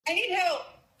I need help.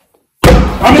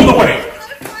 I'm on the way.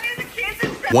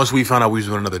 Once we found out we was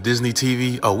doing another Disney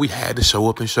TV, oh, we had to show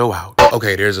up and show out.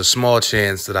 Okay, there's a small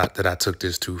chance that I took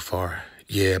this too far.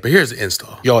 Yeah, but here's the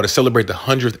install. Y'all, to celebrate the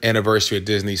 100th anniversary of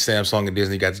Disney, Samsung and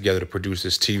Disney got together to produce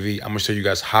this TV. I'm gonna show you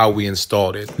guys how we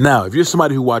installed it. Now, if you're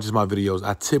somebody who watches my videos,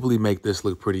 I typically make this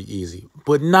look pretty easy,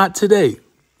 but not today.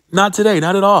 Not today,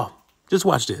 not at all. Just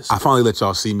watch this. I finally let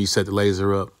y'all see me set the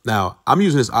laser up. Now, I'm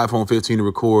using this iPhone 15 to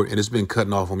record, and it's been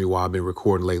cutting off on me while I've been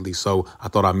recording lately, so I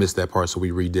thought I missed that part, so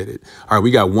we redid it. All right,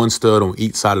 we got one stud on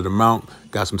each side of the mount,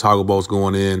 got some toggle bolts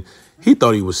going in. He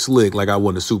thought he was slick, like I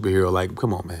wasn't a superhero. Like,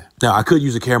 come on, man. Now, I could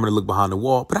use a camera to look behind the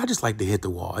wall, but I just like to hit the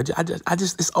wall. I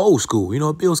just, it's old school, you know,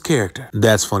 it builds character.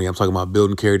 That's funny. I'm talking about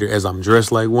building character as I'm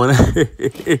dressed like one.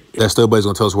 That stud buddy's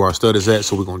gonna tell us where our stud is at,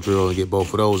 so we're gonna drill and get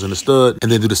both of those in the stud,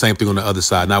 and then do the same thing on the other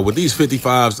side. Now, with these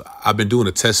 55s, I've been doing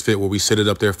a test fit where we set it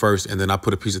up there first, and then I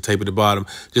put a piece of tape at the bottom,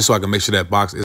 just so I can make sure that box is